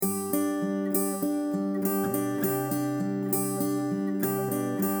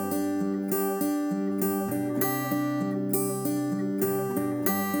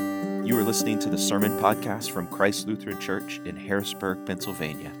listening to the Sermon Podcast from Christ Lutheran Church in Harrisburg,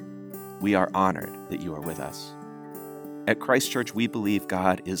 Pennsylvania. We are honored that you are with us. At Christ Church, we believe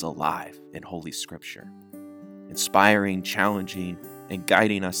God is alive in Holy Scripture, inspiring, challenging, and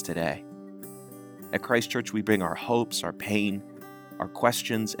guiding us today. At Christ Church, we bring our hopes, our pain, our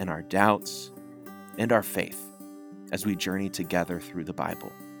questions, and our doubts, and our faith as we journey together through the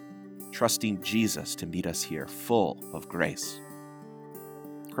Bible, trusting Jesus to meet us here full of grace.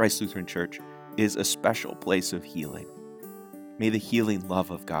 Christ Lutheran Church is a special place of healing. May the healing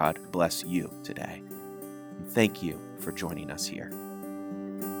love of God bless you today. And thank you for joining us here.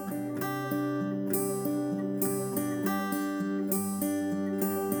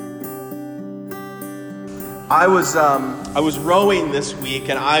 I was rowing this week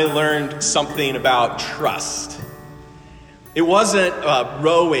and I learned something about trust. It wasn't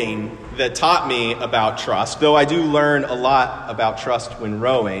rowing that taught me about trust, though I do learn a lot about trust when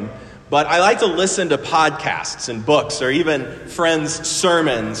rowing. But I like to listen to podcasts and books or even friends'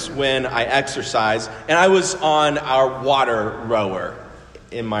 sermons when I exercise. And I was on our water rower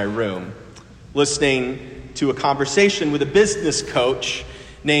in my room, listening to a conversation with a business coach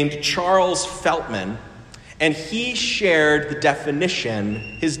named Charles Feltman. And he shared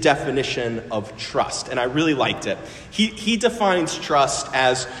his definition of trust, and I really liked it. He defines trust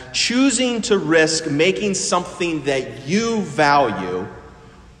as choosing to risk making something that you value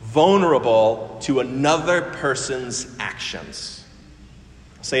vulnerable to another person's actions.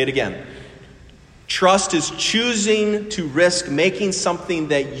 I'll say it again. Trust is choosing to risk making something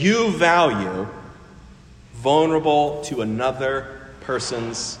that you value vulnerable to another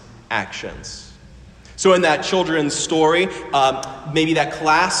person's actions. So in that children's story, maybe that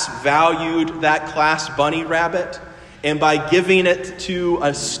class valued that class bunny rabbit, and by giving it to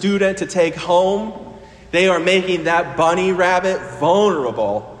a student to take home, they are making that bunny rabbit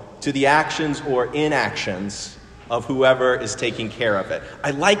vulnerable to the actions or inactions of whoever is taking care of it.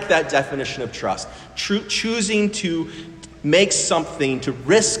 I like that definition of trust. Choosing to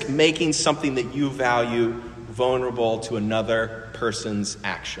risk making something that you value vulnerable to another person's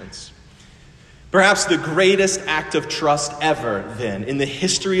actions. Perhaps the greatest act of trust ever, then, in the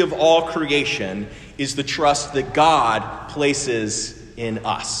history of all creation, is the trust that God places in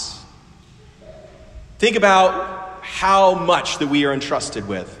us. Think about how much that we are entrusted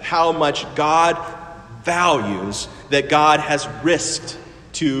with, how much God values that God has risked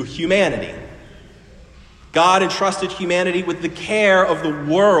to humanity. God entrusted humanity with the care of the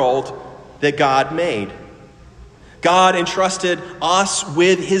world that God made. God entrusted us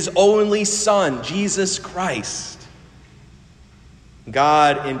with his only Son, Jesus Christ.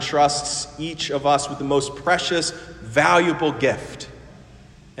 God entrusts each of us with the most precious, valuable gift,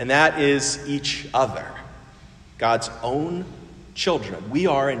 and that is each other, God's own children. We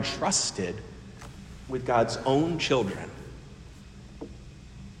are entrusted with God's own children.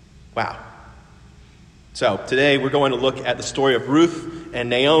 Wow. So today we're going to look at the story of Ruth and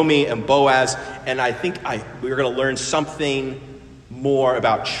Naomi and Boaz, and I think we're going to learn something more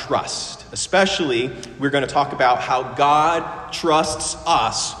about trust. Especially, we're going to talk about how God trusts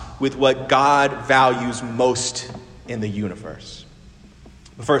us with what God values most in the universe.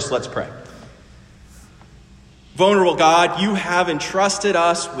 But first, let's pray. Vulnerable God, you have entrusted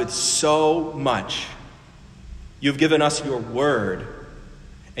us with so much. You've given us your word.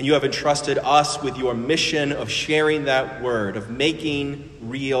 And you have entrusted us with your mission of sharing that word, of making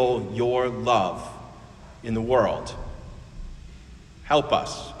real your love in the world. Help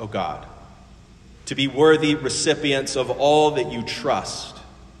us, O God, to be worthy recipients of all that you trust.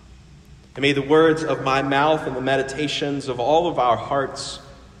 And may the words of my mouth and the meditations of all of our hearts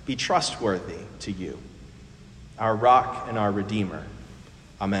be trustworthy to you, our rock and our redeemer.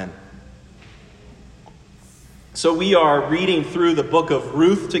 Amen. So we are reading through the book of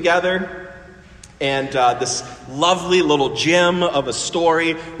Ruth together, and this lovely little gem of a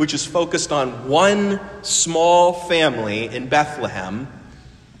story which is focused on one small family in Bethlehem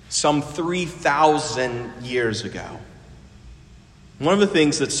some 3,000 years ago. One of the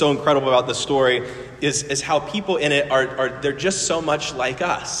things that's so incredible about this story is how people in it they're just so much like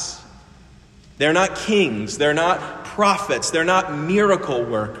us. They're not kings, they're not prophets, they're not miracle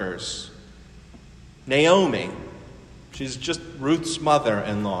workers. Naomi, she's just Ruth's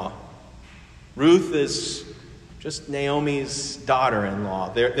mother-in-law. Ruth is just Naomi's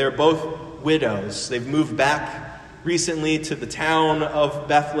daughter-in-law. They're both widows. They've moved back recently to the town of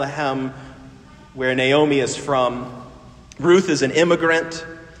Bethlehem, where Naomi is from. Ruth is an immigrant.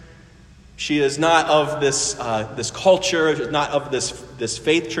 She is not of this culture, she's not of this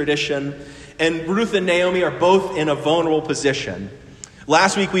faith tradition. And Ruth and Naomi are both in a vulnerable position.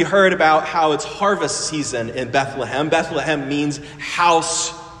 Last week we heard about how it's harvest season in Bethlehem. Bethlehem means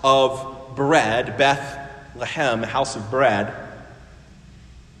house of bread. Bethlehem, house of bread.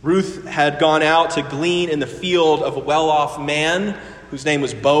 Ruth had gone out to glean in the field of a well-off man whose name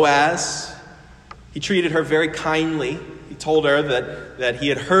was Boaz. He treated her very kindly. He told her that he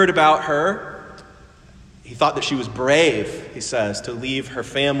had heard about her. He thought that she was brave, he says, to leave her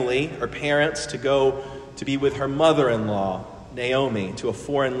family, her parents, to go to be with her mother-in-law, Naomi, to a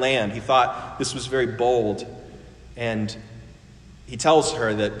foreign land. He thought this was very bold. And he tells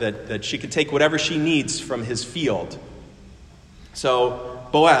her that she could take whatever she needs from his field. So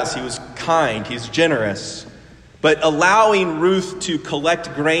Boaz, he was kind, he's generous. But allowing Ruth to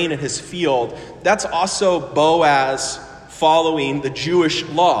collect grain in his field, that's also Boaz following the Jewish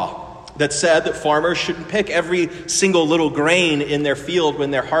law that said that farmers shouldn't pick every single little grain in their field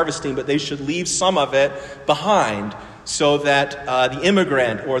when they're harvesting, but they should leave some of it behind so that the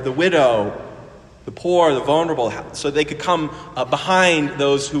immigrant or the widow, the poor, the vulnerable, so they could come behind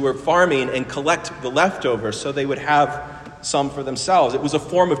those who were farming and collect the leftovers so they would have some for themselves. It was a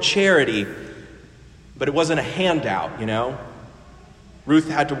form of charity, but it wasn't a handout, you know. Ruth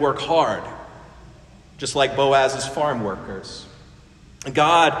had to work hard, just like Boaz's farm workers.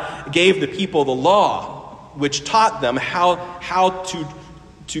 God gave the people the law, which taught them how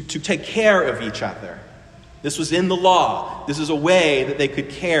to take care of each other. This was in the law. This is a way that they could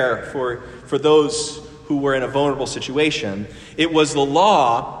care for those who were in a vulnerable situation. It was the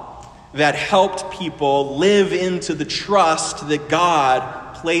law that helped people live into the trust that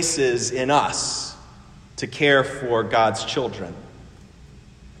God places in us to care for God's children.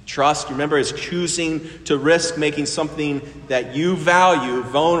 Trust, remember, is choosing to risk making something that you value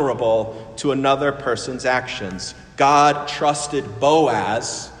vulnerable to another person's actions. God trusted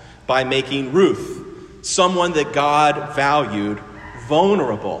Boaz by making Ruth, someone that God valued,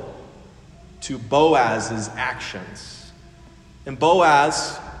 vulnerable to Boaz's actions. And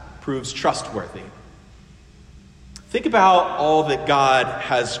Boaz proves trustworthy. Think about all that God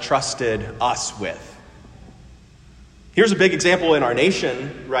has trusted us with. Here's a big example in our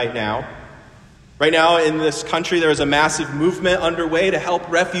nation right now. Right now in this country, there is a massive movement underway to help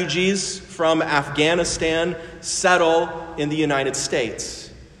refugees from Afghanistan settle in the United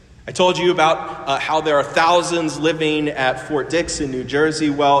States. I told you about how there are thousands living at Fort Dix in New Jersey.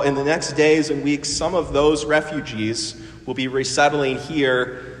 Well, in the next days and weeks, some of those refugees will be resettling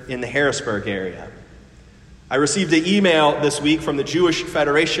here in the Harrisburg area. I received an email this week from the Jewish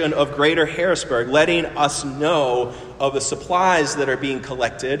Federation of Greater Harrisburg letting us know of the supplies that are being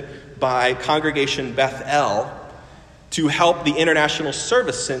collected by Congregation Beth El to help the International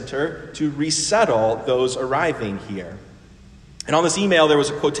Service Center to resettle those arriving here. And on this email, there was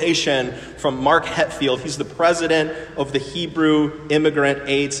a quotation from Mark Hetfield. He's the president of the Hebrew Immigrant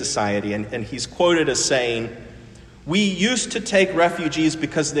Aid Society, and he's quoted as saying, "We used to take refugees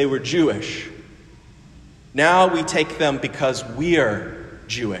because they were Jewish. Now we take them because we're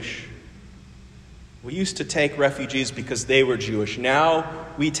Jewish." We used to take refugees because they were Jewish. Now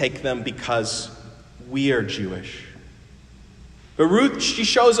we take them because we are Jewish. But Ruth, she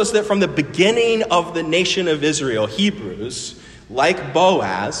shows us that from the beginning of the nation of Israel, Hebrews, like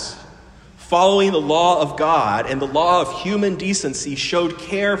Boaz, following the law of God and the law of human decency, showed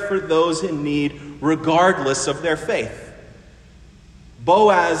care for those in need regardless of their faith.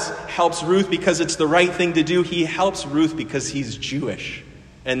 Boaz helps Ruth because it's the right thing to do. He helps Ruth because he's Jewish,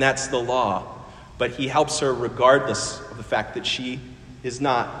 and that's the law. But he helps her regardless of the fact that she is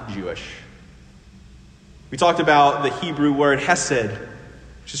not Jewish. We talked about the Hebrew word hesed,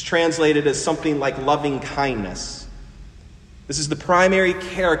 which is translated as something like loving kindness. This is the primary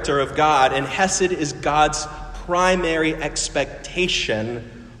character of God, and hesed is God's primary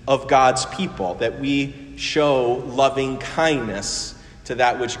expectation of God's people, that we show loving kindness to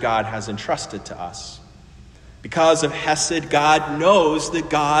that which God has entrusted to us. Because of hesed, God knows that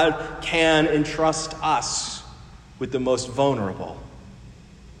God can entrust us with the most vulnerable.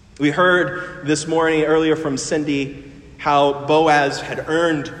 We heard this morning earlier from Cindy how Boaz had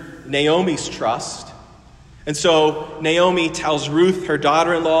earned Naomi's trust. And so Naomi tells Ruth, her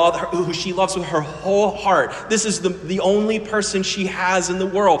daughter-in-law, who she loves with her whole heart, this is the only person she has in the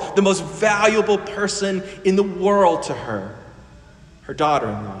world, the most valuable person in the world to her, her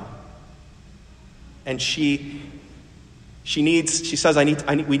daughter-in-law. And she says,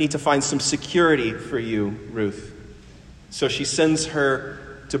 we need to find some security for you, Ruth. So she sends her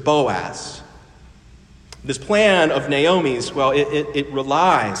to Boaz. This plan of Naomi's, well, it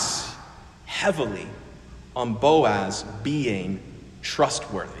relies heavily on Boaz being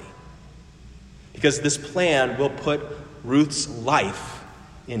trustworthy. Because this plan will put Ruth's life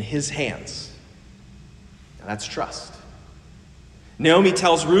in his hands. Now that's trust. Naomi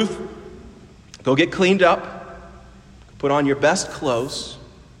tells Ruth, go get cleaned up, put on your best clothes,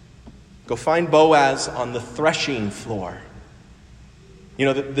 go find Boaz on the threshing floor. You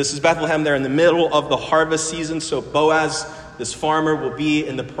know, this is Bethlehem. They're in the middle of the harvest season, so Boaz, this farmer, will be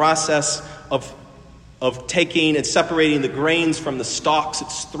in the process of taking and separating the grains from the stalks.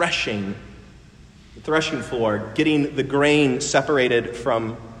 It's threshing, the threshing floor, getting the grain separated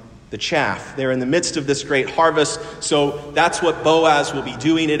from the chaff. They're in the midst of this great harvest, so that's what Boaz will be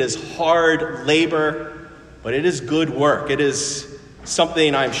doing. It is hard labor, but it is good work. It is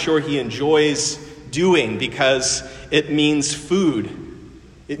something I'm sure he enjoys doing because it means food.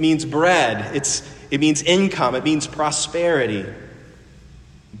 It means bread. It means income. It means prosperity.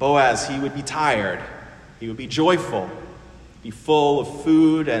 Boaz, he would be tired. He would be joyful, be full of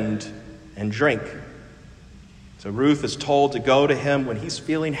food and drink. So Ruth is told to go to him when he's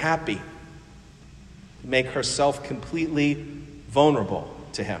feeling happy, to make herself completely vulnerable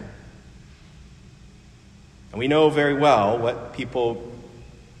to him. And we know very well what people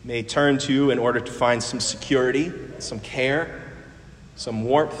may turn to in order to find some security, some care, some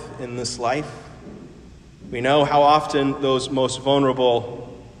warmth in this life. We know how often those most vulnerable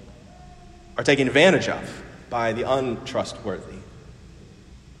are taken advantage of by the untrustworthy.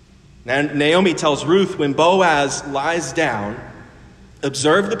 Now, Naomi tells Ruth, when Boaz lies down,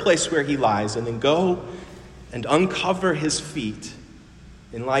 observe the place where he lies, and then go and uncover his feet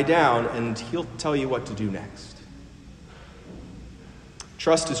and lie down, and he'll tell you what to do next.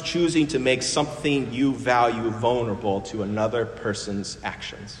 Trust is choosing to make something you value vulnerable to another person's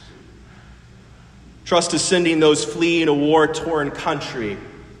actions. Trust is sending those fleeing a war-torn country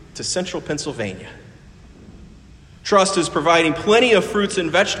to central Pennsylvania. Trust is providing plenty of fruits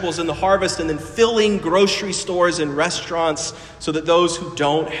and vegetables in the harvest and then filling grocery stores and restaurants so that those who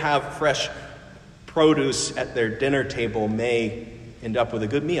don't have fresh produce at their dinner table may end up with a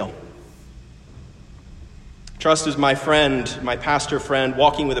good meal. Trust is my friend, my pastor friend,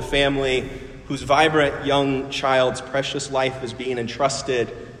 walking with a family whose vibrant young child's precious life is being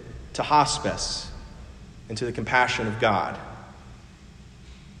entrusted to hospice and to the compassion of God.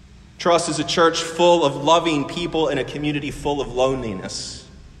 Trust is a church full of loving people in a community full of loneliness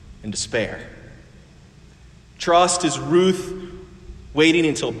and despair. Trust is Ruth waiting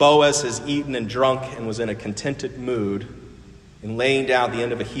until Boaz has eaten and drunk and was in a contented mood and laying down at the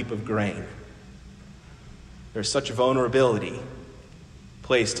end of a heap of grain. There's such vulnerability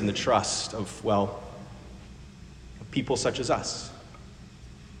placed in the trust of, people such as us,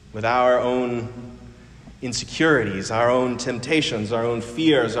 with our own insecurities, our own temptations, our own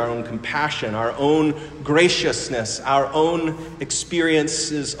fears, our own compassion, our own graciousness, our own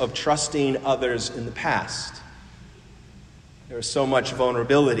experiences of trusting others in the past. There is so much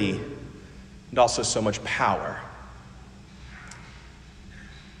vulnerability and also so much power.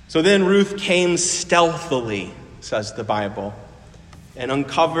 So then Ruth came stealthily, says the Bible, and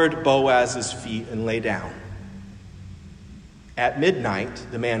uncovered Boaz's feet and lay down. At midnight,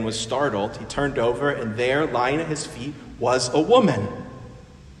 the man was startled. He turned over, and there, lying at his feet, was a woman.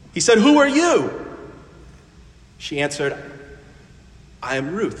 He said, "Who are you?" She answered, "I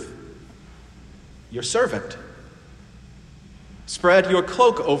am Ruth, your servant. Spread your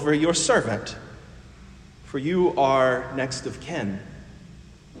cloak over your servant, for you are next of kin."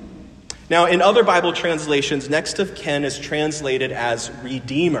 Now, in other Bible translations, next of kin is translated as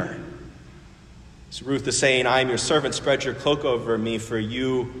redeemer. So Ruth is saying, "I am your servant, spread your cloak over me, for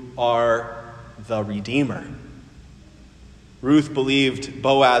you are the redeemer." Ruth believed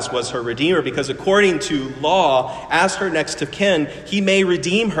Boaz was her redeemer because according to law, as her next of kin, he may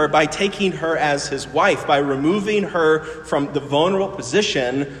redeem her by taking her as his wife, by removing her from the vulnerable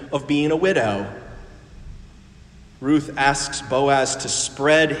position of being a widow. Ruth asks Boaz to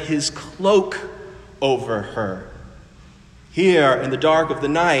spread his cloak over her. Here in the dark of the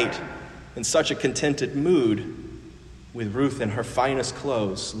night, in such a contented mood, with Ruth in her finest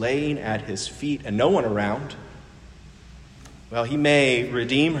clothes, laying at his feet and no one around, well, he may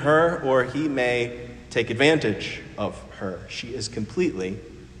redeem her or he may take advantage of her. She is completely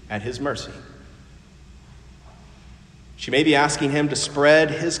at his mercy. She may be asking him to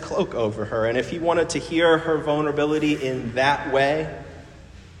spread his cloak over her, and if he wanted to hear her vulnerability in that way,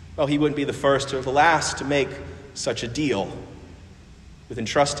 well, he wouldn't be the first or the last to make such a deal with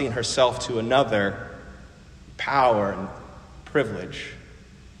entrusting herself to another, power and privilege.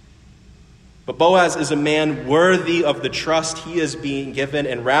 But Boaz is a man worthy of the trust he is being given,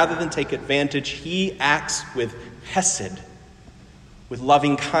 and rather than take advantage, he acts with hesed, with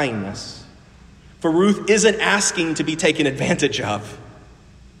loving kindness. For Ruth isn't asking to be taken advantage of.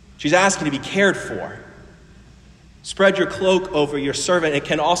 She's asking to be cared for. Spread your cloak over your servant. It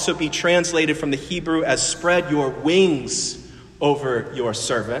can also be translated from the Hebrew as spread your wings over your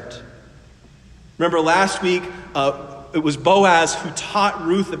servant. Remember last week, it was Boaz who taught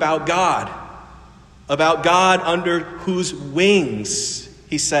Ruth about God under whose wings,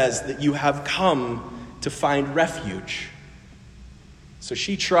 he says, that you have come to find refuge. So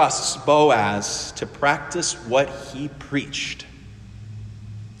she trusts Boaz to practice what he preached.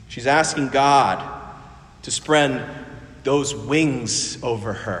 She's asking God to spread those wings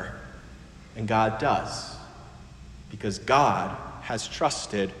over her. And God does, because God has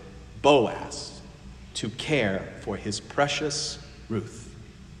trusted Boaz to care for his precious Ruth.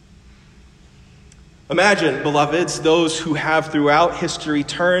 Imagine, beloveds, those who have throughout history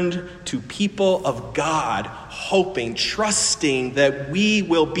turned to people of God, hoping, trusting that we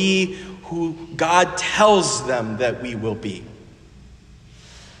will be who God tells them that we will be.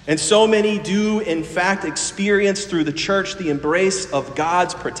 And so many do, in fact, experience through the church the embrace of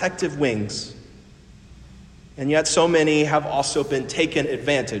God's protective wings. And yet so many have also been taken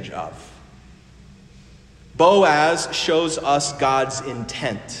advantage of. Boaz shows us God's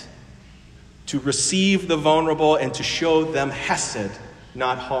intent to receive the vulnerable and to show them hesed,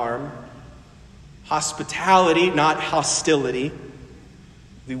 not harm, hospitality, not hostility,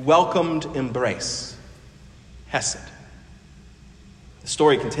 the welcomed embrace, hesed. The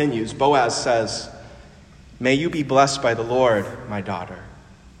story continues. Boaz says, "May you be blessed by the Lord, my daughter."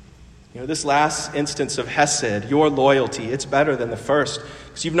 This last instance of hesed, your loyalty, it's better than the first,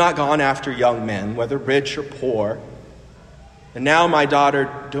 because you've not gone after young men, whether rich or poor. And now, my daughter,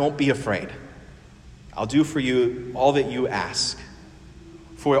 don't be afraid. I'll do for you all that you ask.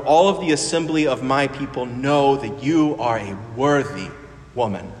 For all of the assembly of my people know that you are a worthy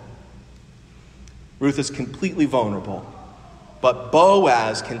woman. Ruth is completely vulnerable, but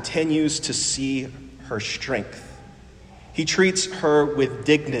Boaz continues to see her strength. He treats her with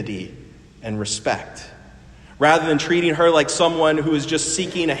dignity and respect. Rather than treating her like someone who is just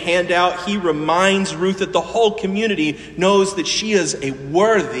seeking a handout, he reminds Ruth that the whole community knows that she is a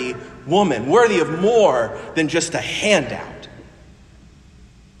worthy woman, worthy of more than just a handout.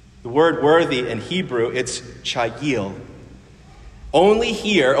 The word worthy in Hebrew, it's chayil.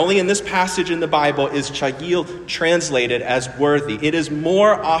 Only in this passage in the Bible is chayil translated as worthy. It is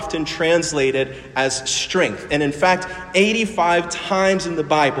more often translated as strength. And in fact, 85 times in the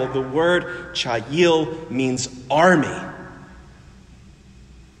Bible, the word chayil means army.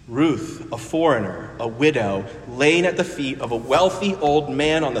 Ruth, a foreigner, a widow, laying at the feet of a wealthy old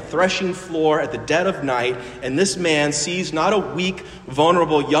man on the threshing floor at the dead of night, and this man sees not a weak,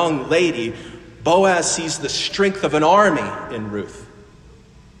 vulnerable young lady. Boaz sees the strength of an army in Ruth,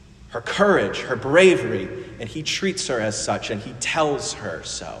 her courage, her bravery, and he treats her as such, and he tells her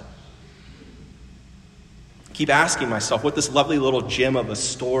so. I keep asking myself what this lovely little gem of a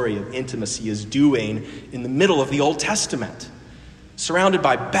story of intimacy is doing in the middle of the Old Testament, surrounded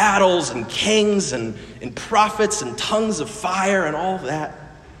by battles and kings and prophets and tongues of fire and all of that.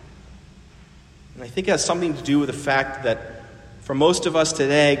 And I think it has something to do with the fact that for most of us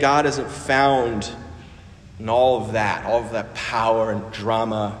today, God isn't found in all of that power and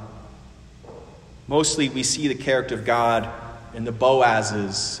drama. Mostly we see the character of God in the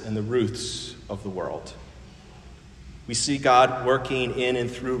Boazes and the Ruths of the world. We see God working in and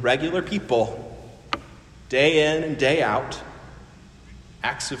through regular people, day in and day out,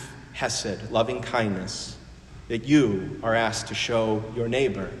 acts of hesed, loving kindness, that you are asked to show your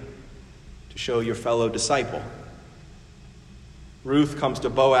neighbor, to show your fellow disciple. Ruth comes to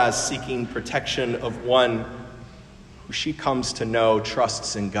Boaz seeking protection of one who she comes to know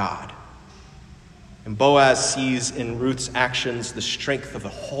trusts in God. And Boaz sees in Ruth's actions the strength of the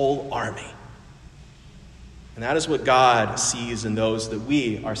whole army. And that is what God sees in those that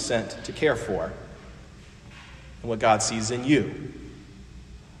we are sent to care for, and what God sees in you.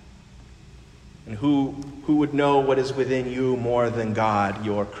 And who would know what is within you more than God,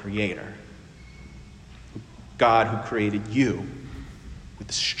 your creator? God who created you with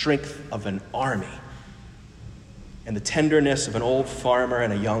the strength of an army and the tenderness of an old farmer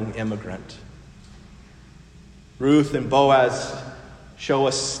and a young immigrant. Ruth and Boaz show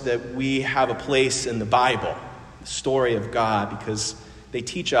us that we have a place in the Bible, the story of God, because they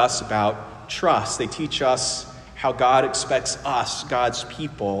teach us about trust. They teach us how God expects us, God's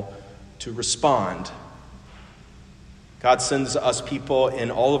people, to respond. God sends us people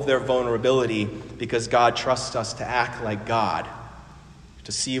in all of their vulnerability because God trusts us to act like God,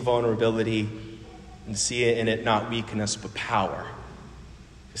 to see vulnerability and see in it not weakness but power,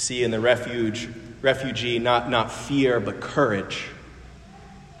 to see in the refuge refugee, not fear, but courage.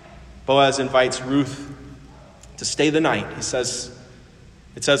 Boaz invites Ruth to stay the night. It says,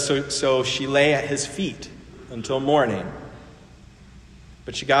 so she lay at his feet until morning.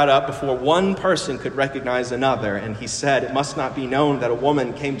 But she got up before one person could recognize another, and he said, "It must not be known that a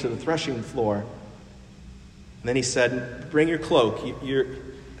woman came to the threshing floor." And then he said, "Bring your cloak,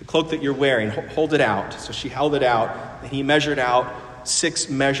 the cloak that you're wearing, hold it out." So she held it out, and he measured out 6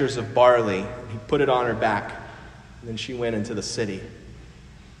 measures of barley. He put it on her back, and then she went into the city.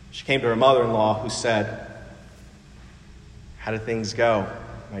 She came to her mother-in-law, who said, "How did things go,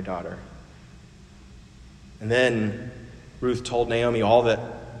 my daughter?" And then Ruth told Naomi all that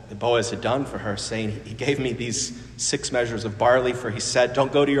Boaz had done for her, saying, "He gave me these 6 measures of barley, for he said,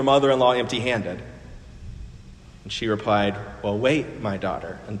 'Don't go to your mother-in-law empty-handed.'" And she replied, "Well, wait, my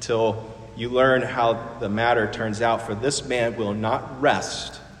daughter, until you learn how the matter turns out, for this man will not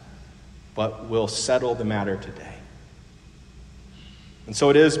rest, but will settle the matter today." And so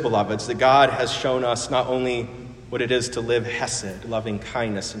it is, beloveds, that God has shown us not only what it is to live hesed, loving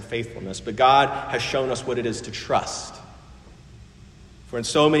kindness and faithfulness, but God has shown us what it is to trust. For in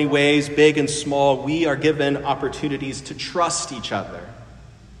so many ways, big and small, we are given opportunities to trust each other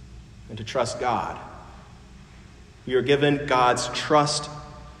and to trust God. We are given God's trust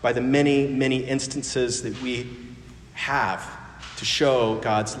by the many, many instances that we have to show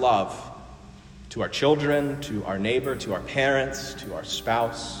God's love to our children, to our neighbor, to our parents, to our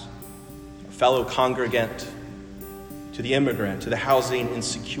spouse, our fellow congregant, to the immigrant, to the housing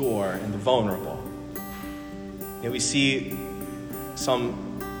insecure and the vulnerable. And we see some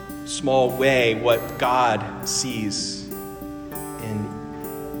small way what God sees in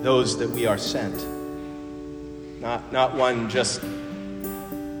those that we are sent. Not one just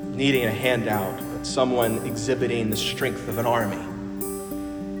needing a handout, but someone exhibiting the strength of an army,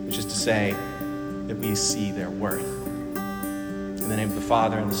 which is to say that we see their worth. In the name of the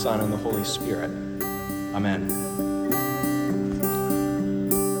Father, and the Son, and the Holy Spirit. Amen.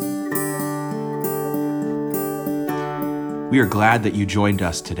 We are glad that you joined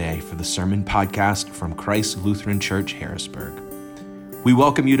us today for the sermon podcast from Christ Lutheran Church, Harrisburg. We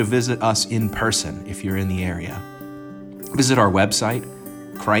welcome you to visit us in person if you're in the area. Visit our website,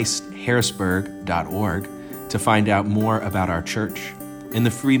 christharrisburg.org, to find out more about our church and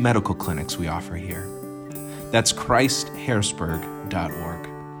the free medical clinics we offer here. That's christharrisburg.org.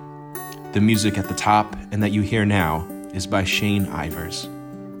 The music at the top and that you hear now is by Shane Ivers.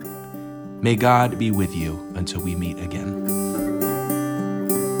 May God be with you until we meet again.